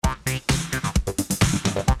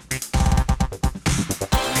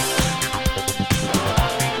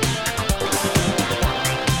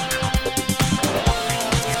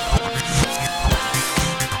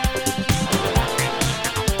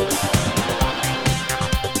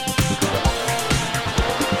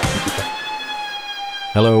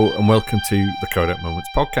Hello and welcome to the Codec Moments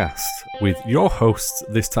podcast with your hosts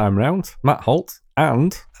this time round, Matt Holt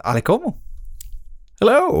and Ali Como.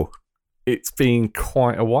 hello. It's been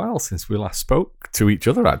quite a while since we last spoke to each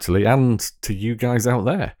other actually, and to you guys out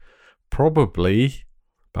there. Probably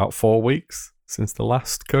about 4 weeks since the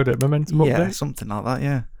last Codec Momentum update. Yeah, something like that,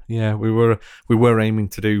 yeah. Yeah, we were aiming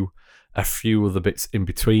to do a few other bits in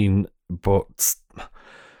between, but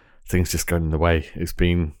things just got in the way. It's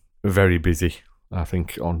been very busy, I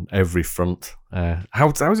think, on every front.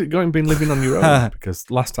 How's it going, been living on your own?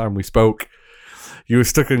 Because last time we spoke, you were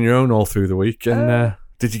stuck on your own all through the week, and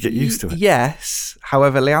did you get used to it? Yes.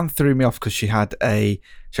 However, Leanne threw me off because she had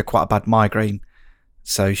quite a bad migraine.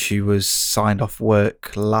 So she was signed off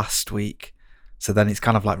work last week. So then it's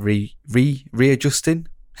kind of like readjusting.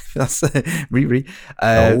 That's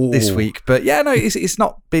this week. But yeah, no, it's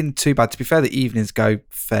not been too bad. To be fair, the evenings go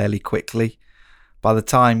fairly quickly. By the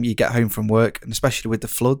time you get home from work, and especially with the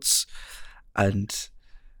floods, and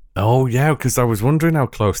oh yeah, because I was wondering how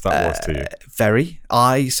close that was to you. Very.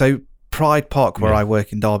 So Pride Park, where I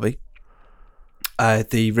work in Derby,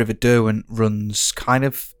 the River Derwent runs kind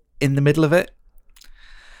of in the middle of it.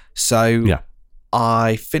 So yeah.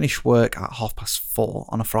 I finished work at 4:30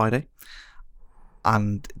 on a Friday,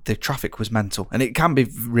 and the traffic was mental, and it can be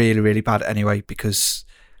really, really bad anyway because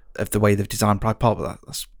of the way they've designed Pride Park. But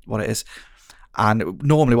that's what it is. And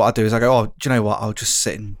normally what I do is I go, oh, do you know what? I'll just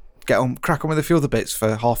sit and crack on with a few other bits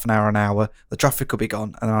for half an hour. The traffic will be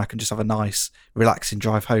gone, and then I can just have a nice, relaxing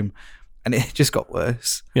drive home. And it just got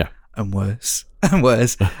worse. Yeah. And worse and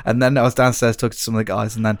worse. And then I was downstairs talking to some of the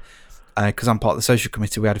guys, and then because I'm part of the social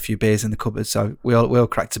committee, we had a few beers in the cupboard, so we all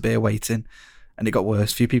cracked a beer waiting, and it got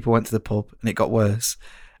worse. A few people went to the pub, and it got worse,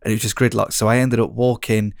 and it was just gridlocked. So I ended up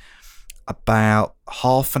walking about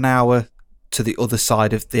half an hour to the other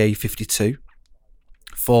side of the A52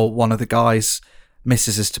 for one of the guys'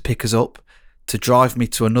 missuses to pick us up, to drive me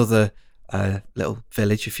to another little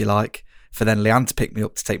village, if you like, for then Leanne to pick me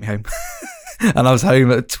up to take me home. And I was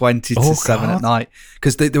home at 20 to 7 at night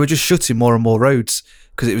because they were just shutting more and more roads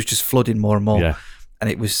because it was just flooding more and more. Yeah. And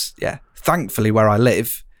it was, thankfully where I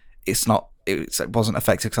live, it wasn't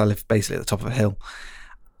affected because I live basically at the top of a hill.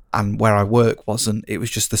 And where I work wasn't, it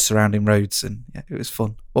was just the surrounding roads, and yeah, it was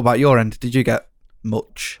fun. What about your end? Did you get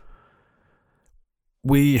much?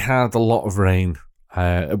 We had a lot of rain.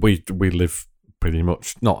 We live pretty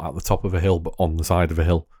much not at the top of a hill, but on the side of a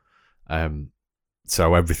hill.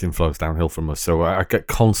 So everything flows downhill from us. So I get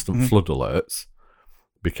constant flood alerts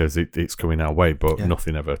because it's coming our way, but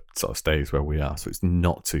nothing ever sort of stays where we are. So it's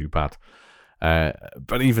not too bad.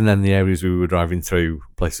 But even then, the areas we were driving through,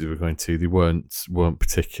 places we were going to, they weren't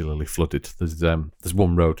particularly flooded. There's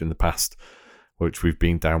one road in the past which we've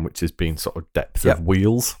been down, which has been sort of depth of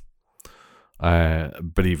wheels.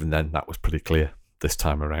 But even then, that was pretty clear this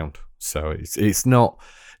time around. So it's not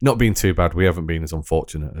been too bad. We haven't been as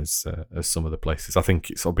unfortunate as some of the places. I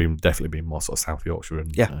think it's definitely been more sort of South Yorkshire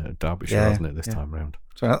and Derbyshire, hasn't it, this time around?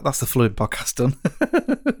 So that's the flooding podcast done.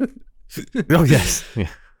 Oh yes, yeah.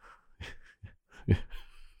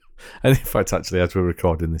 And in fact, actually, as we're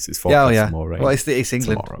recording this, it's forecast more rain. Well, it's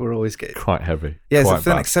England. Tomorrow. We're always getting quite heavy. Yeah, quite it's for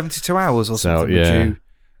the next 72 hours or something. We're due,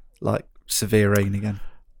 like, severe rain again.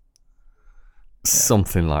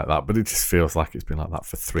 Something like that, but it just feels like it's been like that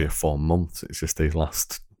for 3 or 4 months. It's just these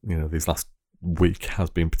last week has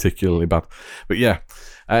been particularly bad. But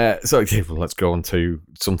let's go on to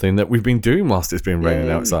something that we've been doing whilst it's been raining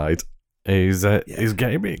outside. Is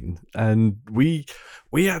gaming, and we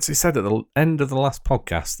actually said at the end of the last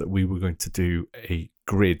podcast that we were going to do a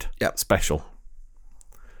grid special,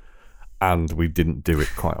 and we didn't do it,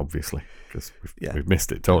 quite obviously, because we've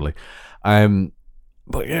missed it totally.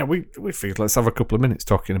 But yeah, we figured let's have a couple of minutes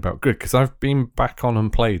talking about Grid, because I've been back on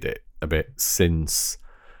and played it a bit since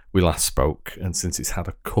we last spoke, and since it's had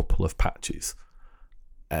a couple of patches.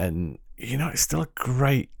 And, it's still a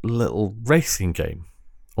great little racing game.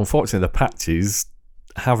 Unfortunately, the patches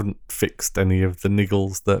haven't fixed any of the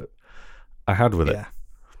niggles that I had with it.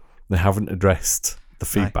 They haven't addressed the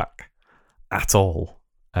feedback at all.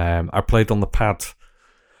 I played on the pad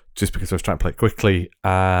just because I was trying to play it quickly,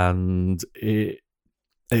 and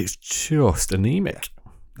it's just anemic.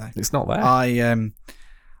 No. It's not there.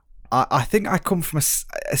 I think I come from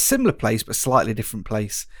a similar place, but slightly different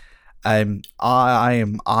place. I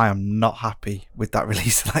am not happy with that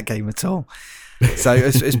release of that game at all. So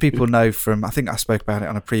as people know from, I think I spoke about it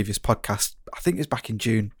on a previous podcast. I think it was back in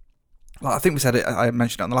June. Well, I think we said it. I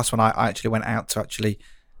mentioned it on the last one. I actually went out to actually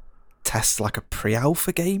test like a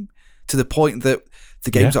pre-alpha game, to the point that the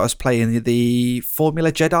games that I was playing, the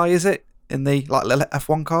Formula Jedi, is it, in the like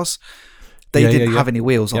F1 cars, They Yeah, didn't yeah, have yeah. any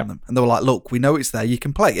wheels on Yep. them. And they were like, look, we know it's there. You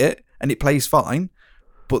can play it and it plays fine,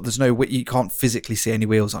 but there's no, you can't physically see any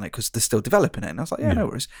wheels on it because they're still developing it. And I was like, yeah, no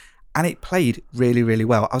worries. And it played really, really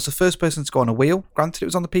well. I was the first person to go on a wheel. Granted, it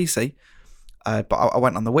was on the PC, but I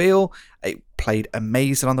went on the wheel. It played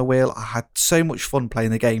amazing on the wheel. I had so much fun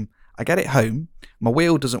playing the game. I get it home. My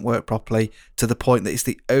wheel doesn't work properly to the point that it's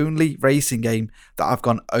the only racing game that I've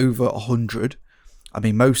gone over 100. I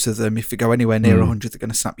mean, most of them, if you go anywhere near 100, they're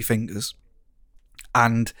going to snap your fingers.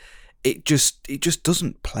 And it just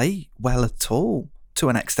doesn't play well at all to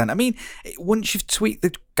an extent. I mean, once you've tweaked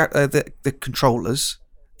the controllers,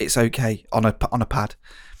 it's okay on a pad,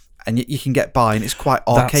 and you can get by, and it's quite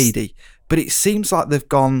arcadey. But it seems like they've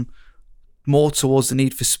gone more towards the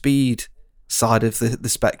Need for Speed side of the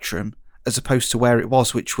spectrum, as opposed to where it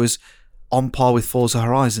was, which was on par with Forza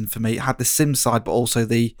Horizon for me. It had the sim side, but also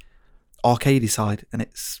the arcadey side, and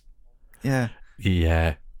it's yeah.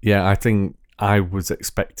 I think I was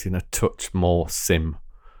expecting a touch more sim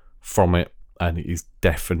from it, and it is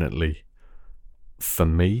definitely, for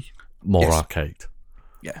me, more arcade.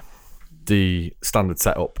 Yeah. The standard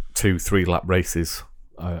setup, 2-3 lap races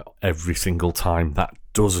every single time, that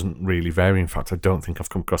doesn't really vary. In fact, I don't think I've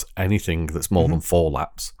come across anything that's more than 4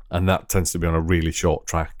 laps, and that tends to be on a really short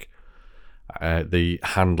track. The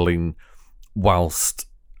handling, whilst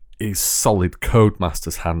is solid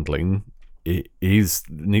Codemasters handling, it is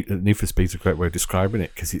Need for Speed's a great way of describing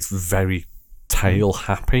it, because it's very tail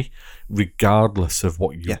happy regardless of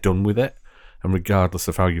what you've done with it and regardless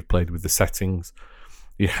of how you've played with the settings.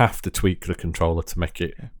 You have to tweak the controller to make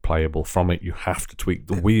it playable from it. You have to tweak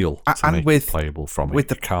the wheel to make it playable from it.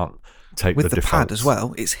 You can't take the defaults. Pad as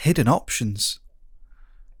well, it's hidden options.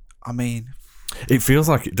 I mean, it feels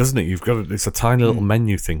like it, doesn't it? It's a tiny little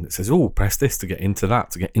menu thing that says, "Oh, press this to get into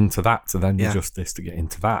that, to then adjust this to get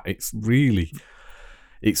into that." It's really,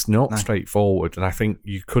 it's not straightforward, and I think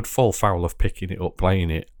you could fall foul of picking it up,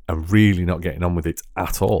 playing it, and really not getting on with it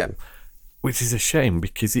at all, which is a shame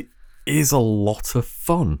because it is a lot of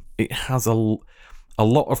fun. It has a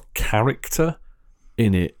lot of character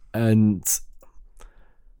in it, and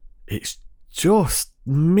it's just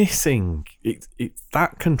missing it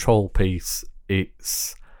that control piece.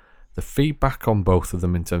 It's the feedback on both of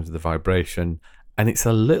them in terms of the vibration, and it's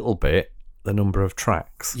a little bit the number of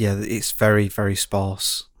tracks. Yeah, it's very, very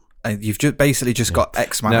sparse. And you've basically got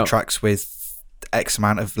X amount of tracks with X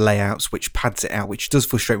amount of layouts, which pads it out, which does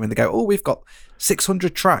frustrate when they go, "Oh, we've got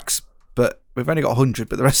 600 tracks, but we've only got 100,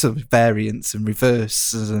 but the rest of them variants and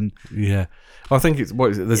reverses and..." Yeah. I think it's,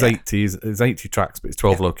 what is it? There's 80 tracks, but it's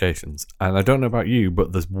 12 locations. And I don't know about you,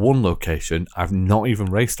 but there's one location I've not even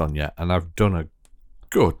raced on yet, and I've done a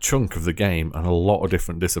good chunk of the game and a lot of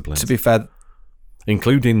different disciplines. To be fair,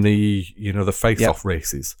 including the face-off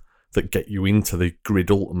races that get you into the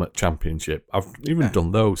Grid Ultimate Championship. I've even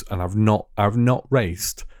done those, and I've not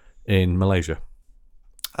raced in Malaysia.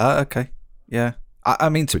 Okay, yeah. I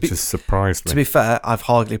mean, which has surprised me. To be fair, I've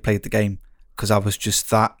hardly played the game because I was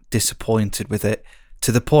just that disappointed with it,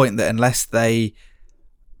 to the point that unless they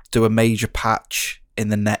do a major patch in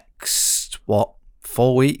the next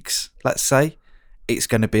 4 weeks, let's say, it's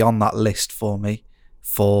going to be on that list for me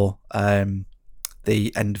for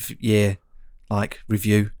the end of year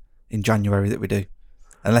review in January that we do,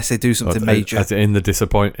 unless they do something major. In the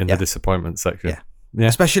disappointment section. Yeah.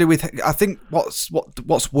 Especially with, I think what's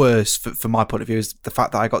worse for my point of view is the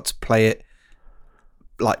fact that I got to play it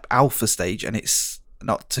alpha stage, and it's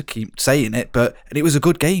not to keep saying it, and it was a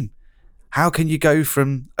good game. How can you go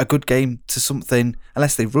from a good game to something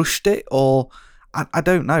unless they rushed it, or I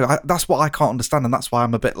don't know. That's what I can't understand, and that's why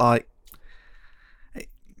I'm a bit I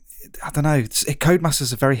don't know.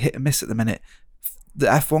 Codemasters are very hit and miss at the minute. The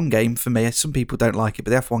F1 game for me, some people don't like it,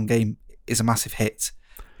 but the F1 game is a massive hit.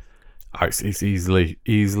 It's easily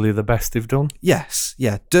the best they've done. Yes,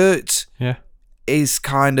 yeah. Dirt is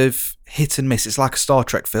kind of hit and miss. It's like a Star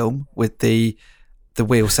Trek film with the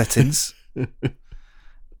wheel settings.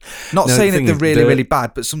 Not saying that they're really, really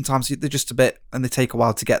bad, but sometimes they're just a bit, and they take a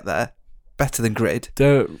while to get there. Better than Grid.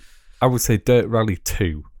 I would say Dirt Rally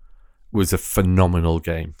 2 was a phenomenal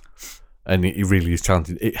game, and it really is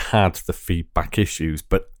challenging. It had the feedback issues,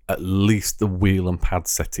 but at least the wheel and pad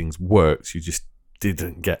settings worked. You just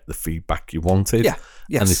didn't get the feedback you wanted. Yeah,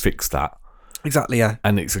 yes. And they fixed that. Exactly, yeah.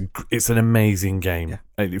 And it's an amazing game.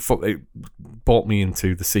 Yeah. It brought me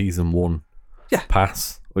into the Season 1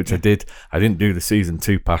 pass, which I did. I didn't do the Season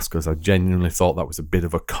 2 pass because I genuinely thought that was a bit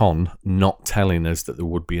of a con, not telling us that there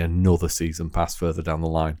would be another Season pass further down the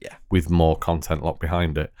line with more content locked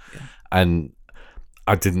behind it. Yeah. And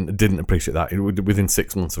I didn't appreciate that. It would, within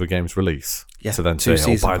 6 months of a game's release, to then say,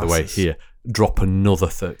 "Oh, by the way, here, drop another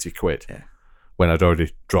 30 quid." Yeah. when I'd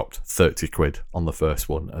already dropped 30 quid on the first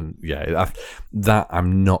one. And yeah,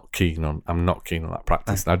 I'm not keen on. I'm not keen on that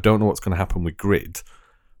practice. And I don't know what's going to happen with Grid,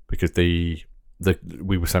 because we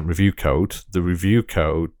were sent review code. The review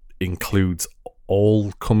code includes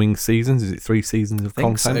all coming seasons. Is it 3 seasons of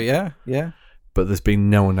content? So, yeah. But there's been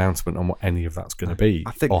no announcement on what any of that's going to be,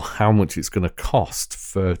 or how much it's going to cost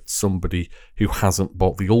for somebody who hasn't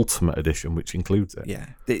bought the Ultimate Edition, which includes it. Yeah.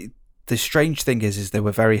 The strange thing is they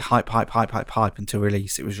were very hype until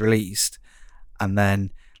release. It was released, and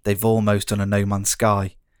then they've almost done a No Man's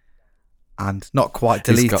Sky, and not quite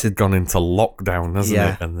deleted. It's gone into lockdown, hasn't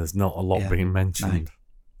it? And there's not a lot being mentioned. No.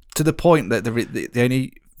 To the point that the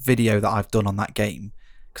only video that I've done on that game,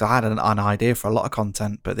 because I had an idea for a lot of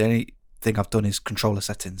content, but the only thing I've done is controller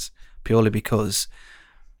settings, purely because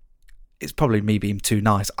it's probably me being too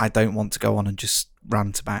nice. I don't want to go on and just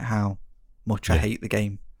rant about how much I hate the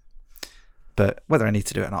game. But whether I need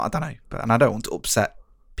to do it or not, I don't know. And I don't want to upset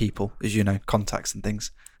people, as you know, contacts and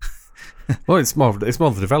things. Well, it's more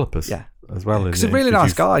the developers as well. Because they're really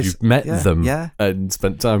nice guys. You've met them and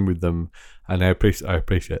spent time with them, and I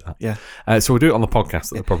appreciate that. Yeah. So we'll do it on the podcast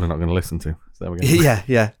that they're probably not going to listen to. So there we go.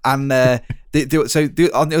 Yeah. And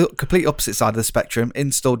on the complete opposite side of the spectrum,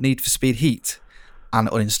 installed Need for Speed Heat and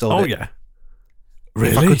uninstalled it. Oh, yeah.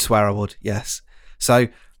 Really? If I could swear, I would, yes. So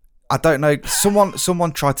I don't know.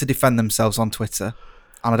 Someone tried to defend themselves on Twitter,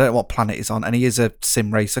 and I don't know what planet he's on, and he is a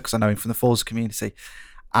sim racer because I know him from the Forza community.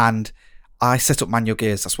 And I set up manual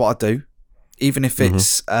gears. That's what I do, even if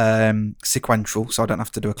it's sequential, so I don't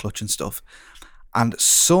have to do a clutch and stuff. And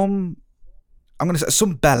some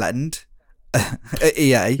bellend at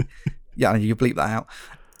EA, yeah, you bleep that out,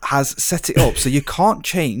 has set it up so you can't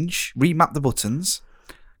remap the buttons.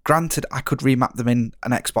 Granted, I could remap them in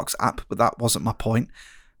an Xbox app, but that wasn't my point.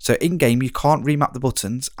 So in-game, you can't remap the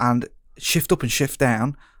buttons, and shift up and shift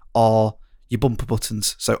down are your bumper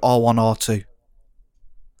buttons. So R1, R2.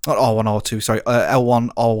 Not R1, R2, sorry, L1,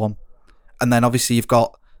 R1. And then obviously you've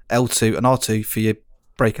got L2 and R2 for your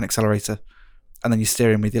brake and accelerator. And then you're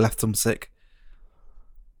steering with your left thumbstick.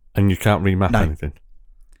 And you can't remap anything?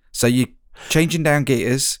 So you're changing down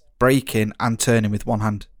gears, braking, and turning with one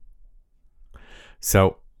hand.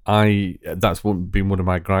 So that's been one of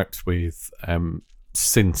my gripes with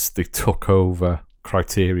since they took over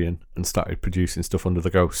Criterion and started producing stuff under the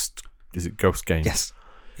Ghost Games? Yes.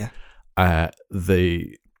 Yeah.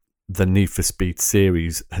 The Need for Speed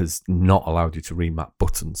series has not allowed you to remap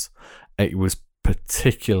buttons. It was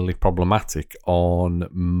particularly problematic on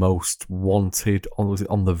Most Wanted,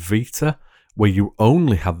 on the Vita, where you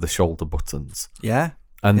only had the shoulder buttons. Yeah.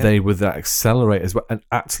 And they were the accelerators, and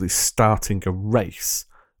actually starting a race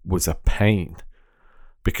was a pain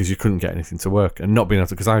because you couldn't get anything to work, and not being able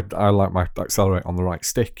to, because I like my accelerate on the right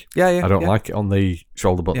stick. I don't like it on the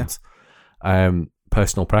shoulder buttons.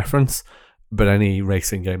 Personal preference, but any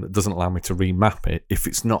racing game that doesn't allow me to remap it, if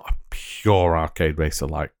it's not a pure arcade racer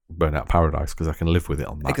like Burnout Paradise, because I can live with it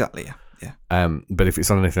on that. Exactly, yeah. But if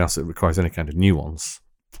it's on anything else that requires any kind of nuance,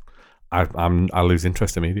 I lose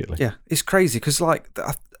interest immediately. Yeah, it's crazy because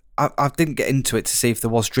I didn't get into it to see if there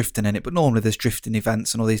was drifting in it, but normally there's drifting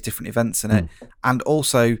events and all these different events in it. And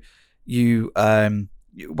also, you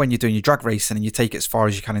when you're doing your drag racing and you take it as far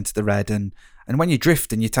as you can into the red, and when you're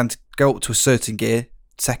drifting, you tend to go up to a certain gear,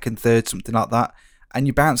 second, third, something like that, and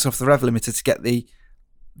you bounce off the rev limiter to get the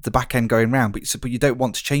back end going round. But you don't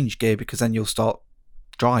want to change gear because then you'll start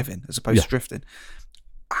driving as opposed to drifting.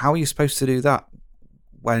 How are you supposed to do that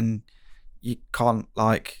when you can't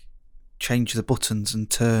change the buttons and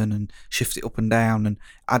turn and shift it up and down, and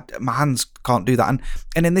my hands can't do that,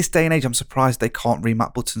 and in this day and age I'm surprised they can't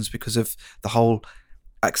remap buttons because of the whole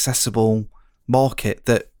accessible market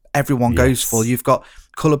that everyone goes for. You've got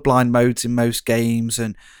colorblind modes in most games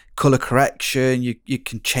and color correction. You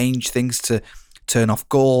can change things to turn off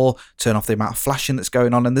gore, turn off the amount of flashing that's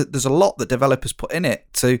going on, and there's a lot that developers put in it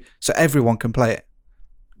so everyone can play it.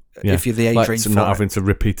 If you're the age range, not having to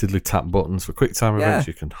repeatedly tap buttons for quick time events,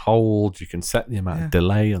 you can hold, you can set the amount of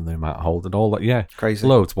delay and the amount of hold and all that. Yeah, crazy.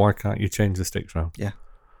 Loads. Why can't you change the sticks round? Yeah,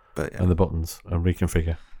 and the buttons and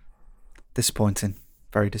reconfigure. Disappointing,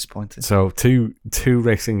 very disappointing. So two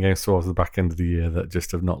racing games towards the back end of the year that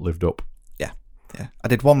just have not lived up. Yeah. I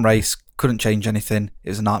did one race, couldn't change anything. It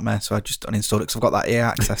was a nightmare, so I just uninstalled it because I've got that EA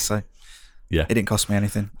access. So it didn't cost me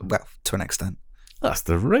anything. Well, to an extent. That's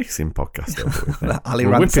the racing podcast.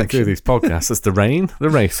 We're whipping through these podcasts. That's the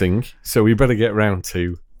racing. So we better get round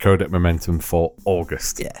to Codec Momentum for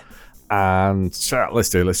August. Yeah. And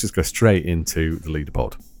let's just go straight into the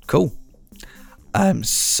leaderboard. Cool.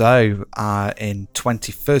 So in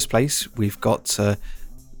 21st place, we've got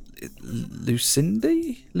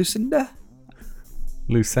Lucinda?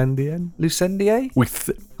 Lucendian. Lucendier?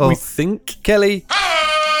 We think. Kelly.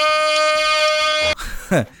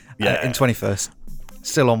 Yeah. In 21st.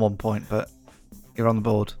 Still on 1 point, but you're on the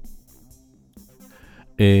board.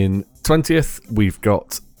 In 20th, we've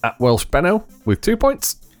got At Welsh Benno with 2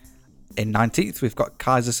 points. In 19th, we've got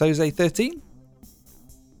Kaiser Soze 13.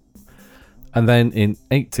 And then in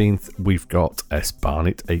 18th, we've got S.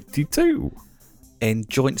 Barnett 82. In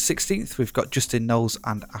joint 16th, we've got Justin Knowles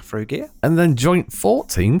and Afro Gear. And then joint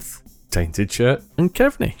 14th, Tainted Shirt and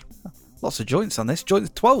Kevney. Lots of joints on this.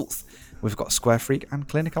 Joint 12th, we've got Square Freak and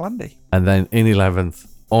Clinical Andy. And then in 11th,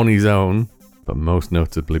 on his own, but most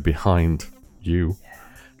notably behind you,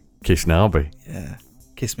 Kishnarby. Yeah.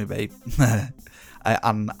 Kiss me, babe.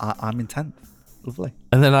 I'm in 10th. Lovely.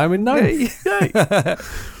 And then I'm in 9th. Yay.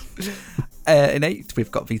 In 8th,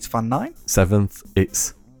 we've got VitaFan 9. 7th,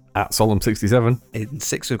 it's at Solemn 67. In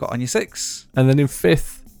 6th, we've got On Your 6. And then in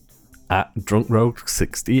 5th, at Drunk Rogue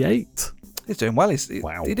 68. He's doing well.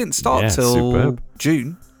 Wow. He didn't start till superb.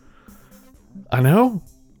 June. I know.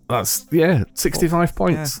 That's, 65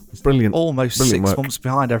 points. Yeah. Brilliant. Almost Brilliant 6 work. months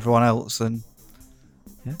behind everyone else. And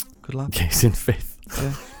yeah, good lad. He's in 5th.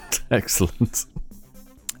 Yeah. Excellent.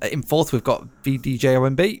 In 4th, we've got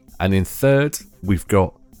VDJOMB. And in 3rd, we've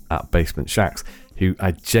got at Basement Shacks, who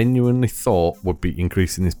I genuinely thought would be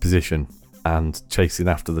increasing his position and chasing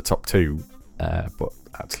after the top 2, but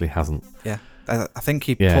actually hasn't. Yeah. I think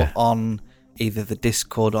he put on either the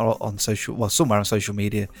Discord or on somewhere on social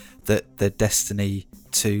media that the Destiny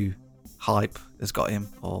 2 hype has got him,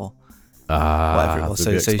 or whatever it was.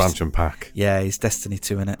 The expansion pack. Yeah, he's Destiny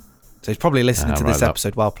 2 in it. So he's probably listening to this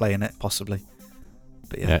episode while playing it, possibly.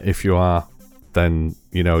 But yeah, if you are, then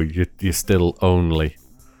you're still only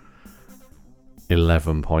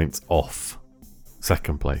 11 points off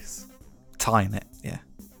second place. Tying it, yeah.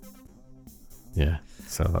 Yeah,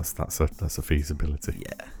 so that's a feasibility.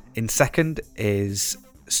 Yeah. In second is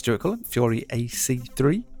Stuart Cullen, Fury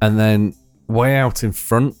AC3. And then way out in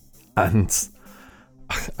front, and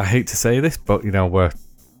I hate to say this, but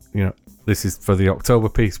this is for the October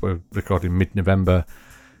piece. We're recording mid-November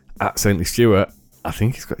at Saintly Stuart. I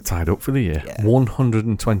think he's got it tied up for the year. Yeah.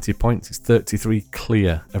 120 points. It's 33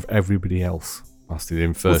 clear of everybody else whilst he's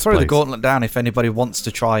in first place. We'll throw the gauntlet down if anybody wants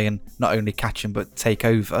to try and not only catch him but take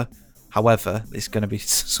over. However, it's going to be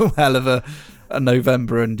some hell of a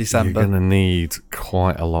November and December. You're going to need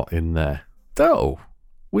quite a lot in there. Though,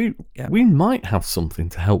 we might have something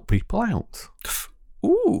to help people out.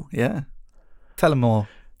 Ooh, yeah. Tell me more.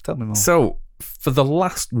 So, for the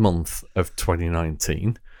last month of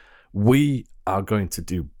 2019, we are going to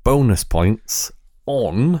do bonus points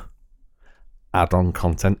on add-on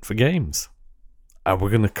content for games. And we're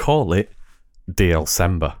going to call it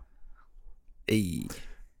DLCember.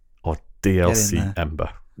 Or DLC Ember.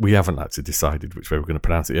 We haven't actually decided which way we're going to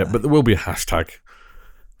pronounce it yet, but there will be a hashtag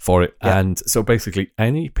for it. Yeah. And so basically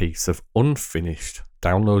any piece of unfinished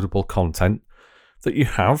downloadable content that you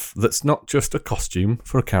have that's not just a costume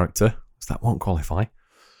for a character, so that won't qualify.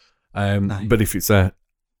 No. But if it's a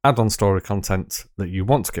add-on story content that you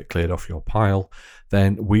want to get cleared off your pile,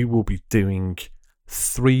 then we will be doing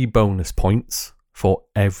 3 bonus points for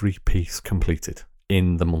every piece completed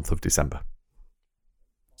in the month of December.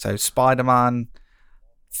 So Spider-Man,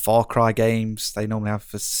 Far Cry games, they normally have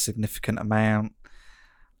a significant amount.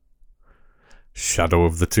 Shadow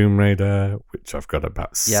of the Tomb Raider, which I've got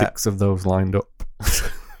about 6 of those lined up.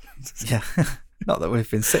 Yeah. Not that we've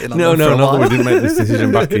been sitting on them for a while. Not that we didn't make this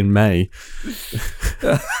decision back in May.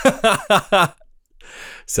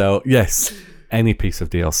 So, yes, any piece of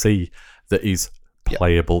DLC that is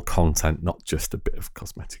playable content, not just a bit of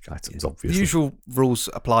cosmetic items, obviously. The usual rules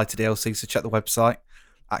apply to DLC, so check the website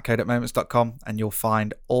at codecmoments.com and you'll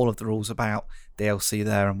find all of the rules about DLC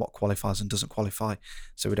there and what qualifies and doesn't qualify,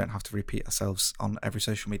 so we don't have to repeat ourselves on every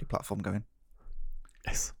social media platform going.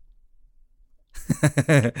 Yes.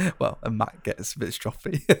 Well, and Matt gets a bit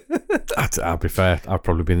stroppy. I'll be fair, I've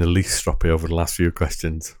probably been the least stroppy over the last few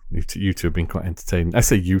questions. You two have been quite entertaining. I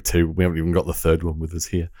say you two, we haven't even got the third one with us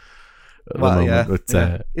here. Well, yeah,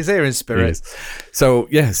 but, he's here in spirit. So,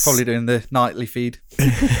 yes. Probably doing the nightly feed.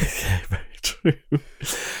 Yeah, very true.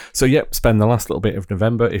 So, spend the last little bit of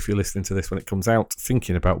November, if you're listening to this when it comes out,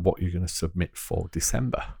 thinking about what you're going to submit for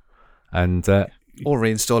December. And or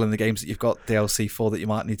reinstalling the games that you've got DLC for that you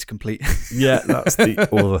might need to complete. Yeah, that's the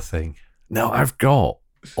other thing. Now, I've got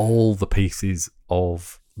all the pieces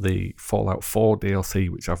of the Fallout 4 DLC,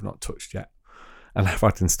 which I've not touched yet. And I've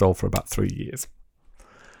had installed for about 3 years.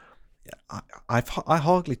 Yeah, I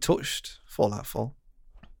hardly touched Fallout 4.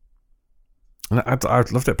 And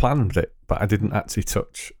I'd loved it, planned it, but I didn't actually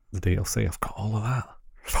touch the DLC. I've got all of that.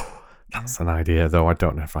 That's an idea, though. I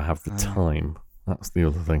don't know if I have the time. That's the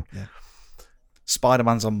other thing. Yeah.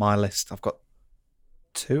 Spider-Man's on my list. I've got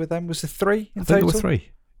 2 of them. Was there 3 in I think total? there were 3.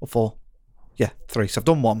 Or 4? Yeah, 3. So I've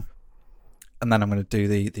done 1. And then I'm going to do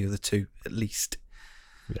the other 2 at least.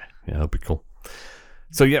 Yeah, that'll be cool.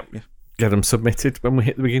 So, get them submitted when we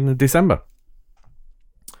hit the beginning of December.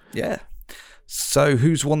 Yeah. So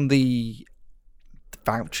who's won the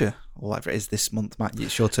voucher or whatever it is this month, Matt?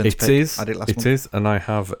 It's your turn to pick. I did it last month. It is, and I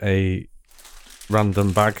have a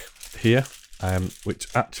random bag here, which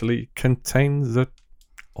actually contains the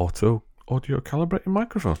audio calibrating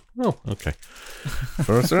microphone. Oh, okay.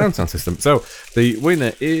 For a surround sound system. So the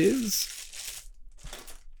winner is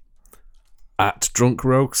at Drunk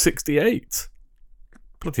Rogue 68.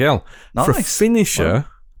 Bloody hell. Nice. For a finisher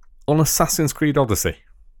on Assassin's Creed Odyssey.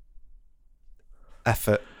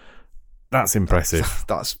 Effort. That's impressive.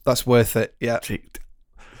 That's worth it. Yeah.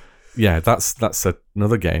 Yeah, that's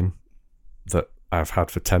another game that I've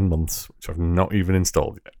had for 10 months, which I've not even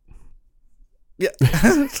installed yet. Yeah.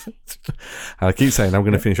 And I keep saying I'm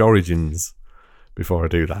going to finish Origins before I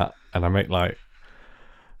do that, and I make like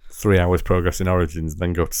 3 hours progress in Origins,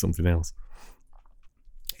 then go to something else.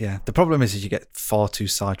 Yeah. The problem is you get far too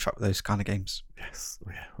sidetracked with those kind of games. Yes.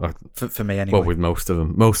 Yeah. For me, anyway. Well, with most of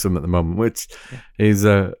them at the moment, which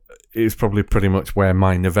is probably pretty much where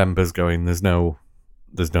my November's going. There's no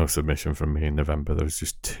submission from me in November. There's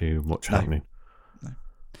just too much happening. No.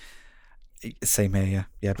 Same here,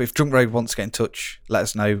 yeah. But if Drunk Road wants to get in touch, let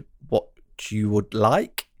us know what you would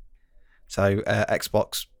like. So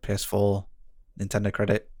Xbox, PS4, Nintendo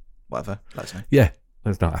credit, whatever. Let us know. Yeah,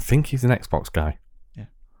 let us know. I think he's an Xbox guy. Yeah.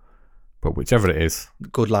 But whichever it is,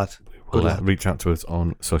 good lad. Good lad. Reach out to us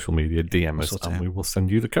on social media, DM us, and we will send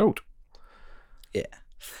you the code. Yeah.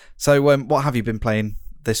 So what have you been playing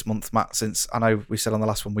this month, Matt? Since I know we said on the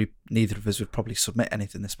last one neither of us would probably submit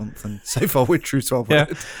anything this month, and so far we're true to our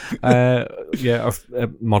word.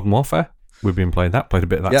 Modern Warfare. We've been playing that. Played a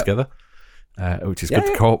bit of that together, which is good.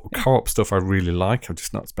 Yeah. Co-op stuff I really like. I've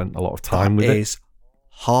just not spent a lot of time with it. It is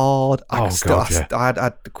hard. I had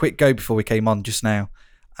a quick go before we came on just now,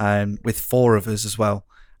 with 4 of us as well,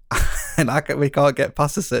 and we can't get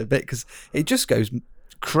past a certain bit because it just goes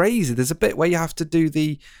crazy. There's a bit where you have to do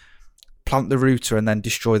the plant the router and then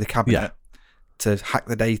destroy the cabinet to hack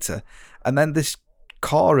the data, and then this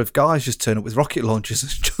car of guys just turn up with rocket launchers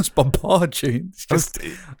and just bombard you. It's just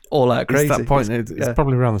all out crazy. It's that point. It's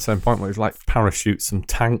probably around the same point where it's like parachute some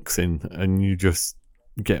tanks in and you just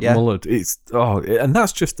get mullered. And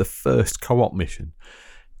that's just the first co-op mission.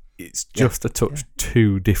 It's just a touch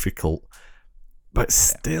too difficult, but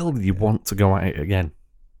still you want to go at it again,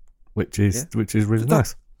 which is really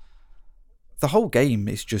nice. The whole game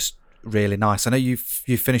is just really nice. I know you've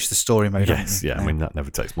finished the story mode. Yes, I mean that never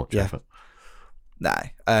takes much effort. No,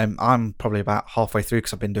 I'm probably about halfway through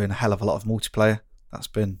because I've been doing a hell of a lot of multiplayer. That's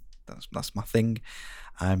my thing.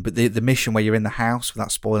 But the mission where you're in the house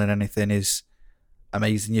without spoiling anything is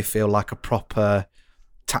amazing. You feel like a proper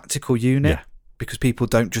tactical unit because people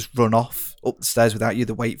don't just run off up the stairs without you.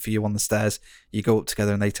 They wait for you on the stairs. You go up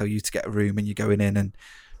together and they tell you to get a room and you're going in and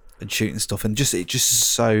shooting stuff, and it's just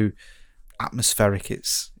so atmospheric.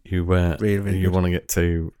 It's really, really you good. Want to get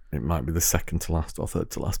to, it might be the second to last or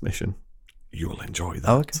third to last mission. You'll enjoy that.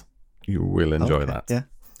 Oh, okay. You will enjoy that. Yeah,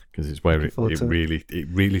 because it's where it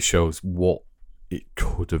really shows what it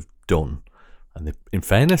could have done, and in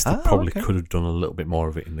fairness, they probably could have done a little bit more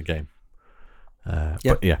of it in the game. But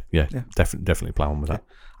definitely plow on with that.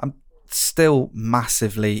 I'm still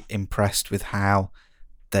massively impressed with how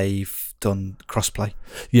they've done crossplay.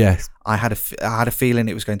 Yes, I had a feeling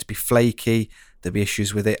it was going to be flaky. There'd be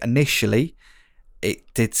issues with it. Initially,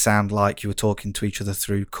 it did sound like you were talking to each other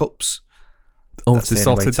through cups. Oh, they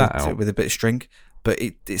sorted that out with a bit of string, but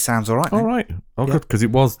it sounds all right. All right. Oh, good, because it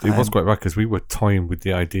was quite right, because we were toying with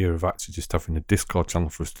the idea of actually just having a Discord channel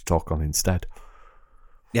for us to talk on instead.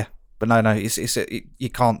 Yeah, but no, you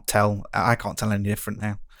can't tell. I can't tell any different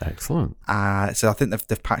now. Excellent. So I think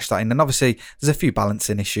they've patched that in, and obviously there's a few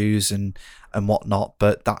balancing issues and whatnot,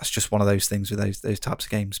 but that's just one of those things with those types of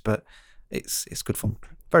games. But it's good fun.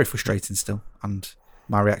 Very frustrating still, and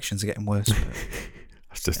my reactions are getting worse. But,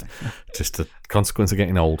 that's just a consequence of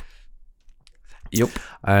getting old. Yep.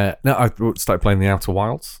 Now I started playing the Outer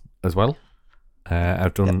Wilds as well.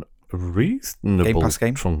 I've done a reasonable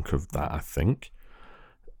chunk of that, I think.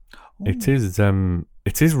 Ooh.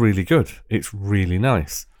 It is really good. It's really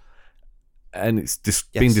nice, and it's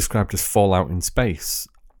just being described as Fallout in space,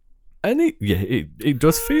 and it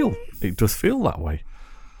does feel that way.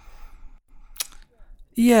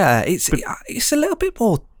 Yeah, it's a little bit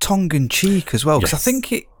more tongue in cheek as well, because I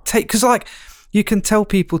think because like you can tell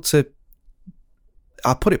people to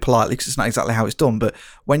I put it politely because it's not exactly how it's done, but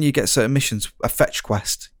when you get certain missions, a fetch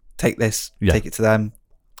quest, take this, take it to them,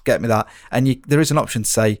 get me that, and there is an option to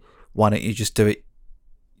say, why don't you just do it,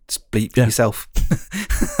 just bleep yourself,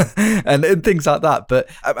 and things like that. But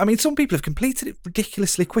I mean, some people have completed it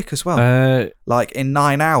ridiculously quick as well. Like in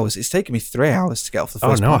 9 hours, it's taken me 3 hours to get off the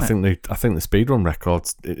first planet. I think the speedrun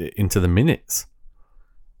record's into the minutes.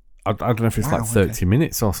 I don't know if it's like 30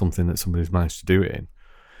 minutes or something that somebody's managed to do it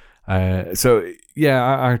in. So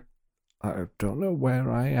yeah, I don't know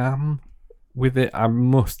where I am with it. I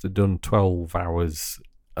must have done 12 hours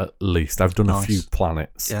at least. I've done a few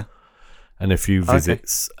planets and a few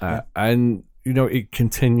visits, and it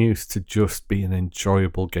continues to just be an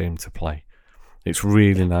enjoyable game to play. It's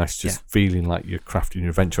really nice just feeling like you're crafting your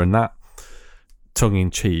adventure, and that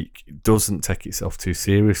tongue-in-cheek doesn't take itself too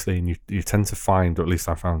seriously, and you tend to find, or at least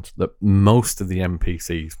I found, that most of the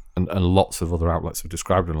NPCs and lots of other outlets have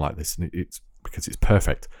described them like this, and it's because it's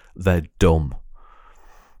perfect. They're dumb.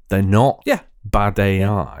 They're not bad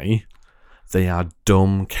AI. They are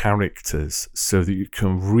dumb characters, so that you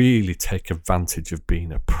can really take advantage of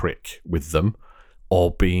being a prick with them,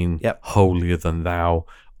 or being holier than thou,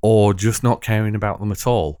 or just not caring about them at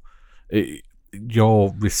all.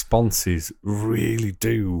 Your responses really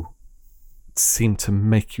do seem to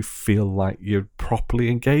make you feel like you're properly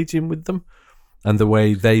engaging with them, and the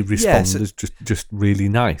way they respond is just really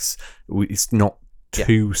nice. It's not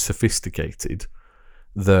too sophisticated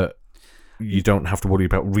that you don't have to worry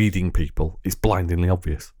about reading people. It's blindingly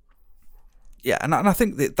obvious. Yeah, and I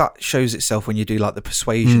think that shows itself when you do like the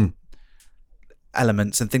persuasion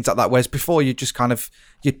elements and things like that, whereas before you'd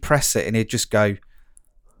press it and it'd just go,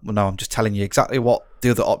 well, no, I'm just telling you exactly what the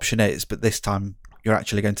other option is, but this time you're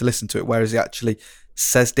actually going to listen to it, whereas it actually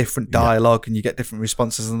says different dialogue and you get different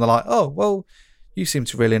responses, and they're like, oh, well, you seem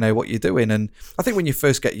to really know what you're doing. And I think when you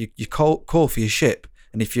first get your call for your ship,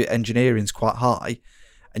 and if your engineering's quite high,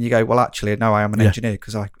 and you go, well, actually, no, I am an engineer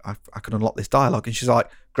because I can unlock this dialogue, and she's like,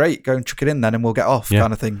 great, go and chuck it in then and we'll get off,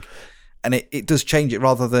 kind of thing. And it does change it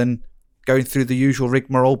rather than going through the usual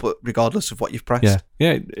rigmarole, but regardless of what you've pressed.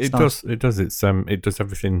 It does. It does. It does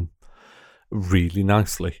everything really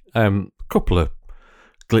nicely. Couple of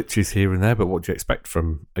glitches here and there, but what do you expect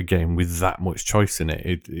from a game with that much choice in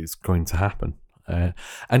it? It's going to happen,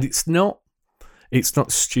 and it's not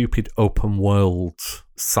stupid open world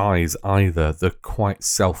size either. They're quite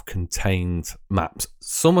self-contained maps.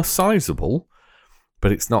 Some are sizable,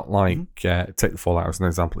 but it's not like take the Fallout as an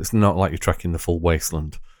example. It's not like you're trekking the full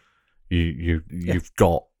wasteland. You've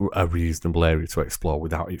got a reasonable area to explore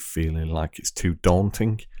without it feeling like it's too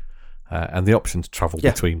daunting, and the option to travel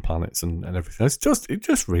between planets and everything. It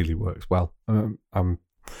just really works well. I'm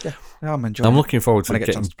enjoying. I'm looking forward to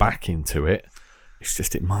getting back into it. It's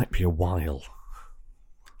just it might be a while.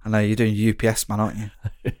 I know you're doing UPS, man, aren't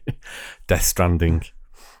you? Death Stranding.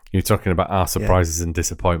 You're talking about our surprises and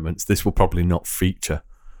disappointments. This will probably not feature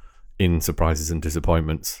in surprises and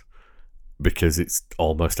disappointments, because it's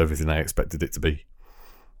almost everything I expected it to be.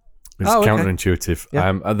 It's counterintuitive.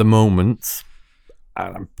 Yeah. At the moment,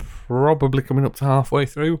 and I'm probably coming up to halfway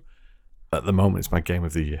through, at the moment it's my game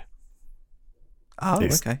of the year. Oh,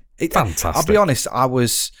 it's okay. Fantastic. I'll be honest,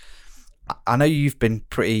 I know you've been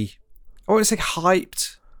pretty, I won't say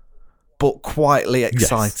hyped, but quietly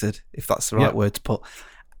excited, if that's the right word to put,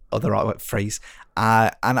 or the right phrase.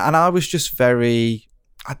 And I was just very...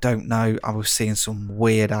 I don't know. I was seeing some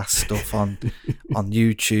weird ass stuff on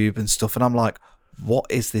YouTube and stuff, and I'm like, "What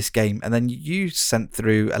is this game?" And then you sent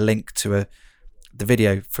through a link to the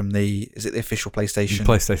video from is it the official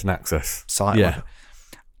PlayStation Access site?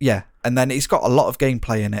 Yeah. And then it's got a lot of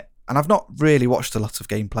gameplay in it, and I've not really watched a lot of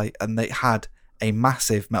gameplay, and it had a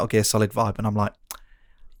massive Metal Gear Solid vibe, and I'm like,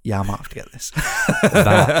 "Yeah, I might have to get this."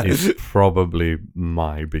 That is probably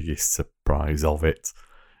my biggest surprise of it,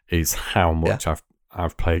 is how much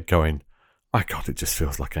I've played going, my God, it just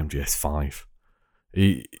feels like MGS5.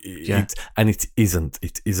 And it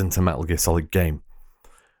isn't a Metal Gear Solid game,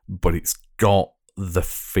 but it's got the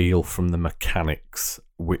feel from the mechanics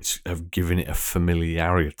which have given it a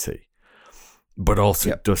familiarity, but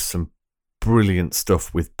also it does some brilliant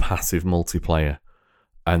stuff with passive multiplayer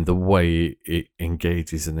and the way it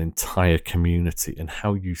engages an entire community and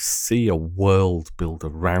how you see a world build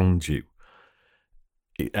around you.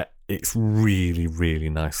 It's really, really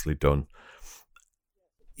nicely done.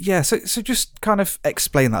 Yeah, so just kind of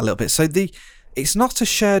explain that a little bit. So it's not a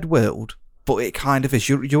shared world, but it kind of is.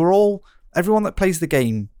 You're all, everyone that plays the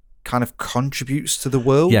game kind of contributes to the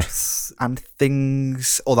world. Yes. And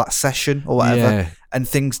things, or that session or whatever, and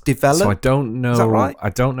things develop. So I don't know. Is that right? I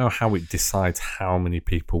don't know how it decides how many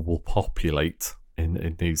people will populate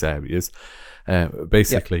in these areas.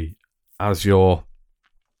 Basically, as you're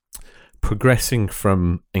progressing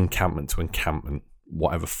from encampment to encampment,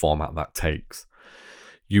 whatever format that takes,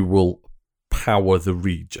 you will power the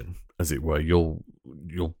region, as it were. You'll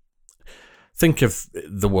think of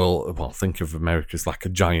the world. Well, think of America as like a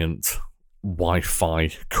giant Wi-Fi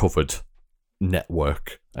covered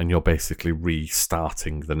network, and you're basically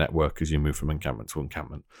restarting the network as you move from encampment to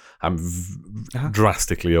encampment. I'm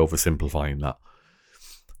drastically oversimplifying that,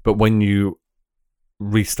 but when you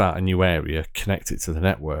restart a new area, connect it to the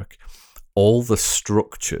network, all the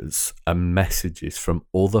structures and messages from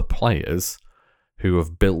other players who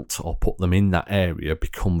have built or put them in that area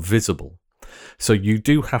become visible. So you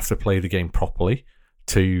do have to play the game properly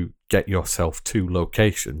to get yourself to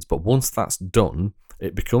locations, but once that's done,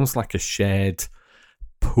 it becomes like a shared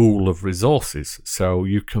pool of resources. So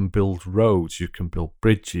you can build roads, you can build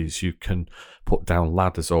bridges, you can put down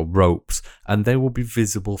ladders or ropes, and they will be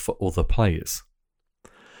visible for other players.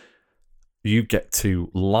 You get to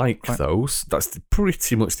like those. That's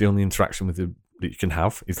pretty much the only interaction with them that you can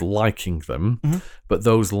have, is liking them. But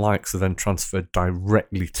those likes are then transferred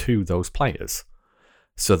directly to those players,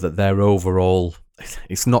 so that their overall,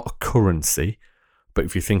 it's not a currency, but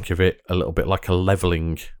if you think of it a little bit like a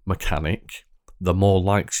leveling mechanic, the more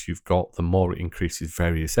likes you've got, the more it increases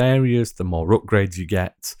various areas, the more upgrades you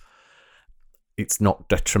get. It's not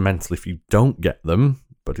detrimental if you don't get them,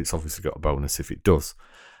 but it's obviously got a bonus if it does.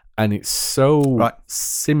 And it's so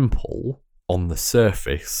simple on the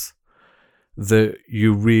surface that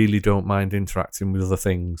you really don't mind interacting with other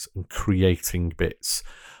things and creating bits.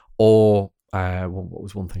 Or, what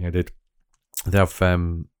was one thing I did? They have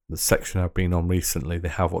the section I've been on recently, they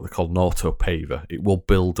have what they call an auto-paver. It will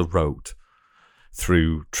build a road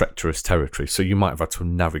through treacherous territory. So you might have had to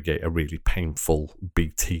navigate a really painful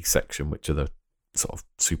BT section, which are the sort of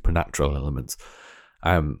supernatural elements.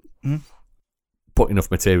 Put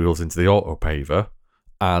enough materials into the auto-paver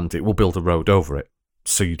and it will build a road over it.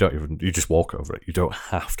 So you just walk over it. You don't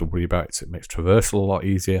have to worry about it. So it makes traversal a lot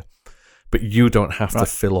easier. But you don't have to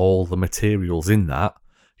fill all the materials in that.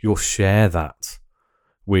 You'll share that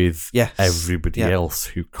with everybody else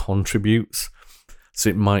who contributes. So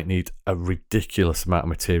it might need a ridiculous amount of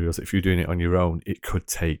materials. If you're doing it on your own, it could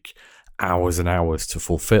take hours and hours to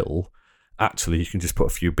fulfill. Actually, you can just put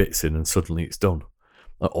a few bits in and suddenly it's done.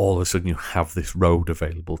 All of a sudden you have this road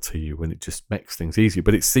available to you, and it just makes things easier.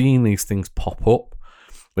 But it's seeing these things pop up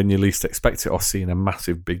when you least expect it, or seeing a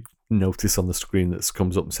massive big notice on the screen that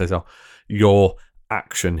comes up and says, oh, your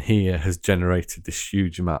action here has generated this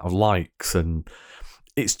huge amount of likes. And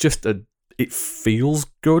it's just it feels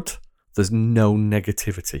good. There's no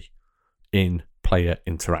negativity in player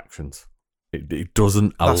interactions. It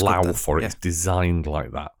doesn't allow for it. It's designed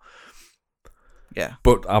like that. Yeah.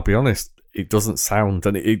 But I'll be honest, it doesn't sound,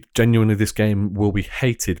 and it genuinely, this game will be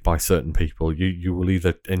hated by certain people. You will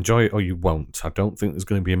either enjoy it or you won't. I don't think there's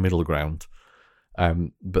going to be a middle ground.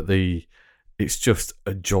 But it's just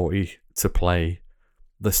a joy to play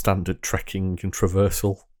the standard trekking and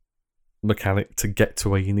traversal mechanic to get to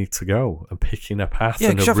where you need to go, and picking a path.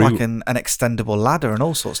 Yeah, because you you have like an extendable ladder and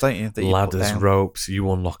all sorts, don't you? That ladders, ropes, you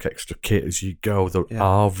unlock extra kit as you go. There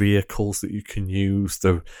are vehicles that you can use,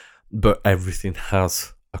 but everything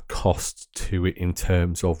has a cost to it in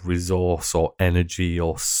terms of resource or energy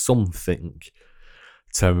or something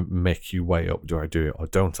to make you weigh up, do I do it or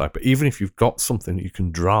don't I? But even if you've got something that you can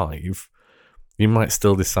drive, you might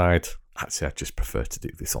still decide, actually, I just prefer to do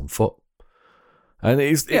this on foot. And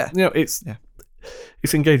it's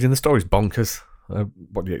engaging. The story's bonkers.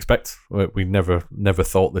 What do you expect? We never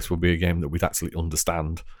thought this would be a game that we'd actually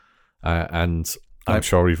understand. And I'm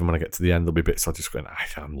sure even when I get to the end, there'll be bits I'm just going,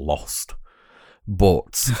 I'm lost.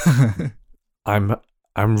 But I'm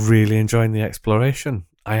really enjoying the exploration.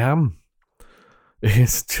 I am.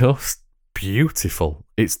 It's just beautiful.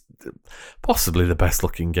 It's possibly the best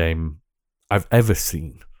looking game I've ever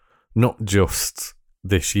seen. Not just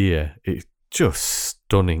this year. It's just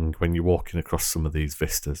stunning when you're walking across some of these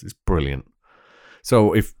vistas. It's brilliant.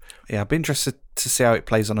 So I'd be interested to see how it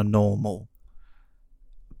plays on a normal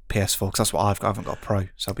PS4, because that's what I've got. I haven't got a Pro,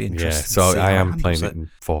 so I'll be interested. So I am playing it in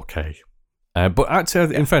 4K. But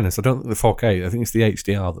actually, in fairness, I don't think the 4K. I think it's the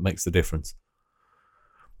HDR that makes the difference.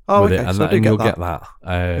 Oh, okay. And you'll get that.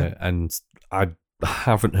 And I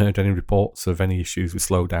haven't heard any reports of any issues with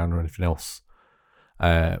slowdown or anything else.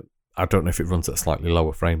 I don't know if it runs at a slightly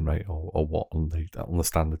lower frame rate or what on the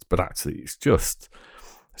standards, but actually, it's just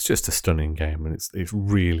a stunning game, and it's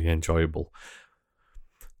really enjoyable.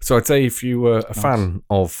 So I'd say if you were a fan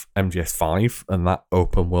of MGS5 and that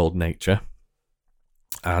open world nature,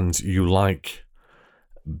 and you like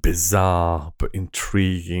bizarre but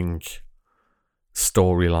intriguing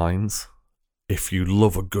storylines. If you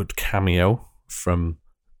love a good cameo from,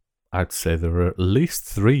 I'd say there are at least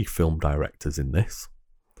 3 film directors in this.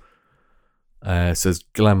 Says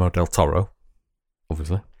Guillermo del Toro,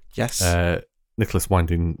 obviously. Yes. Nicholas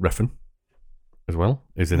Winding Refn as well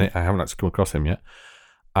is in it. I haven't actually come across him yet.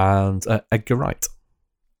 And Edgar Wright.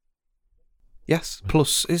 Yes.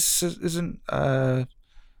 Plus, isn't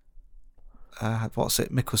what's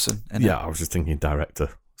it, Mikkelsen? Yeah, I was just thinking director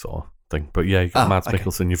sort of thing. But yeah, you've got Mads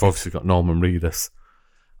Mikkelsen. You've obviously got Norman Reedus,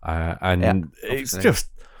 and it's just.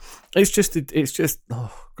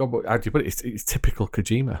 Oh God, how do you put it? It's typical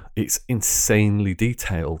Kojima. It's insanely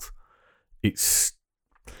detailed. It's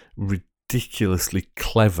ridiculously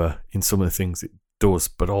clever in some of the things it does,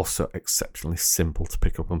 but also exceptionally simple to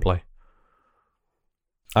pick up and play.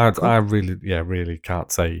 I really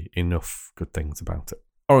can't say enough good things about it.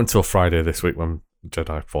 Or until Friday this week when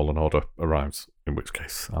Jedi Fallen Order arrives, in which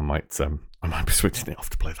case I might be switching it off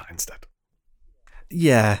to play that instead.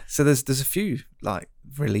 Yeah, so there's a few like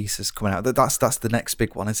releases coming out. That's the next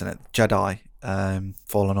big one, isn't it? Jedi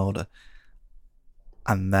Fallen Order.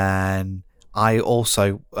 And then I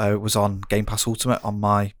also was on Game Pass Ultimate on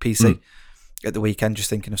my PC at the weekend, just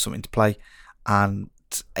thinking of something to play. And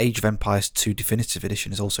Age of Empires 2 Definitive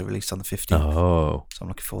Edition is also released on the 15th. Oh, so I'm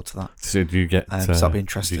looking forward to that. So do you get? So that'll be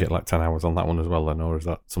interesting. Do you get like 10 hours on that one as well, then, or is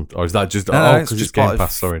that something? Or is that just? No, because it's Game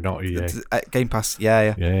Pass. Sorry, not EA. Game Pass,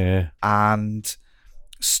 yeah. And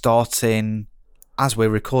starting as we're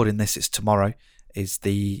recording this, it's tomorrow. Is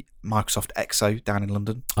the Microsoft EXO down in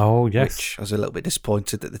London? Oh yes. Which I was a little bit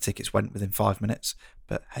disappointed that the tickets went within 5 minutes,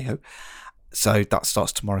 but hey ho. So that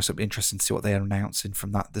starts tomorrow, so it'll be interesting to see what they're announcing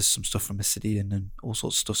from that. There's some stuff from Obsidian and all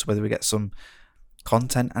sorts of stuff, so whether we get some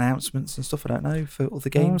content announcements and stuff, I don't know, for other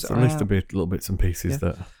games. At least there'll be little bits and pieces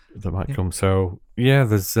that might come. So yeah,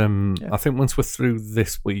 there's I think once we're through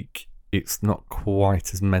this week, it's not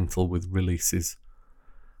quite as mental with releases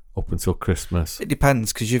up until Christmas. It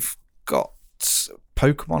depends, because you've got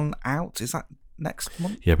Pokemon out. Is that next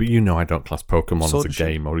month? Yeah, but I don't class Pokemon as a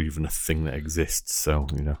game or even a thing that exists, so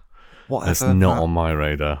whatever. That's not on my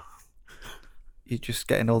radar. You're just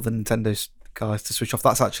getting all the Nintendo guys to switch off.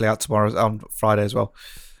 That's actually out tomorrow, on Friday as well,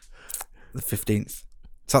 the 15th.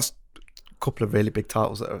 So that's a couple of really big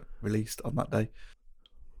titles that are released on that day.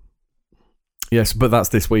 Yes, but that's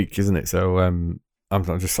this week, isn't it? So I'm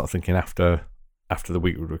just sort of thinking after the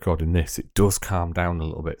week we're recording this, it does calm down a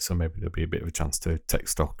little bit. So maybe there'll be a bit of a chance to take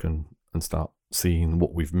stock and start seeing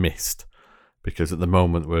what we've missed. Because at the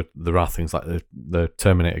moment, there are things like the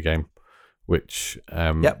Terminator game, which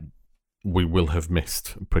we will have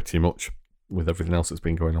missed pretty much with everything else that's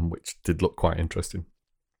been going on, which did look quite interesting.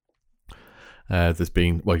 There's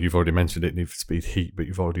been, you've already mentioned it, Need for Speed Heat, but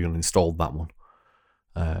you've already uninstalled that one.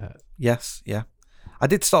 Yes, yeah. I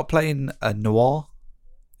did start playing Noir.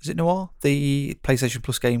 Is it Noir? The PlayStation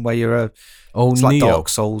Plus game where you're it's like Neo. Dark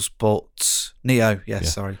Souls, but Neo.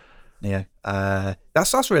 Yes, sorry, Neo.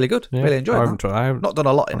 That's really good. Really enjoyed it. I haven't not done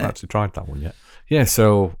a lot in it. I haven't actually tried that one yet. Yeah,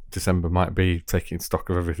 so December might be taking stock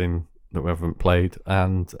of everything that we haven't played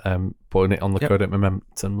and putting it on the Codec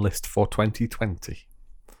Momentum list for 2020.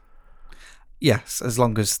 Yes, as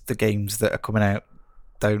long as the games that are coming out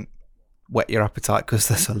don't whet your appetite, because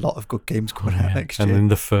there's a lot of good games coming out next year. And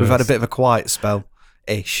we've had a bit of a quiet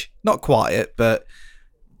spell-ish. Not quiet, but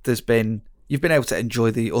you've been able to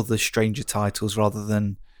enjoy the other stranger titles rather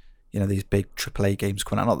than these big AAA games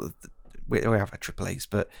coming out. Not that we have had AAAs,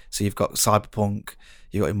 but so you've got Cyberpunk,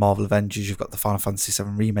 you've got Marvel Avengers, you've got the Final Fantasy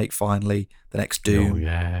VII remake finally, the next Doom,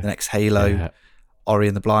 the next Halo, Ori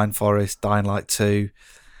and the Blind Forest, Dying Light 2,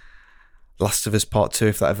 Last of Us Part 2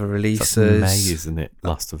 if that ever releases. That's May, isn't it?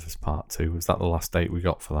 Last of Us Part 2. Was that the last date we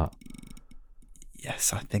got for that?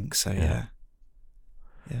 Yes, I think so, yeah.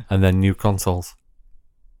 And then new consoles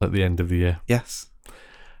at the end of the year. Yes.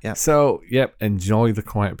 Yeah. So, enjoy the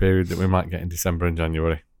quiet period that we might get in December and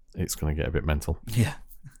January. It's going to get a bit mental. Yeah.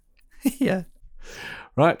 Yeah.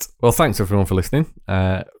 Right. Well, thanks everyone for listening.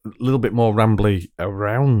 A little bit more rambly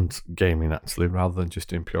around gaming, actually, rather than just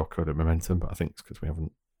doing pure Codec Momentum. But I think it's because we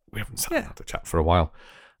haven't sat and had a chat for a while.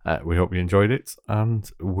 We hope you enjoyed it,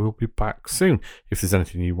 and we'll be back soon. If there's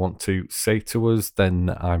anything you want to say to us,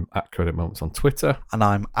 then I'm at Codec Moments on Twitter. And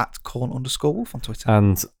I'm at Corn_Wolf on Twitter.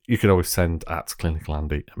 And you can always send at Clinical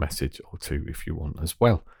Andy a message or two if you want as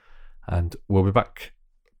well. And we'll be back,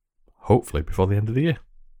 hopefully, before the end of the year.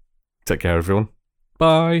 Take care, everyone.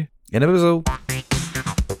 Bye. Universal.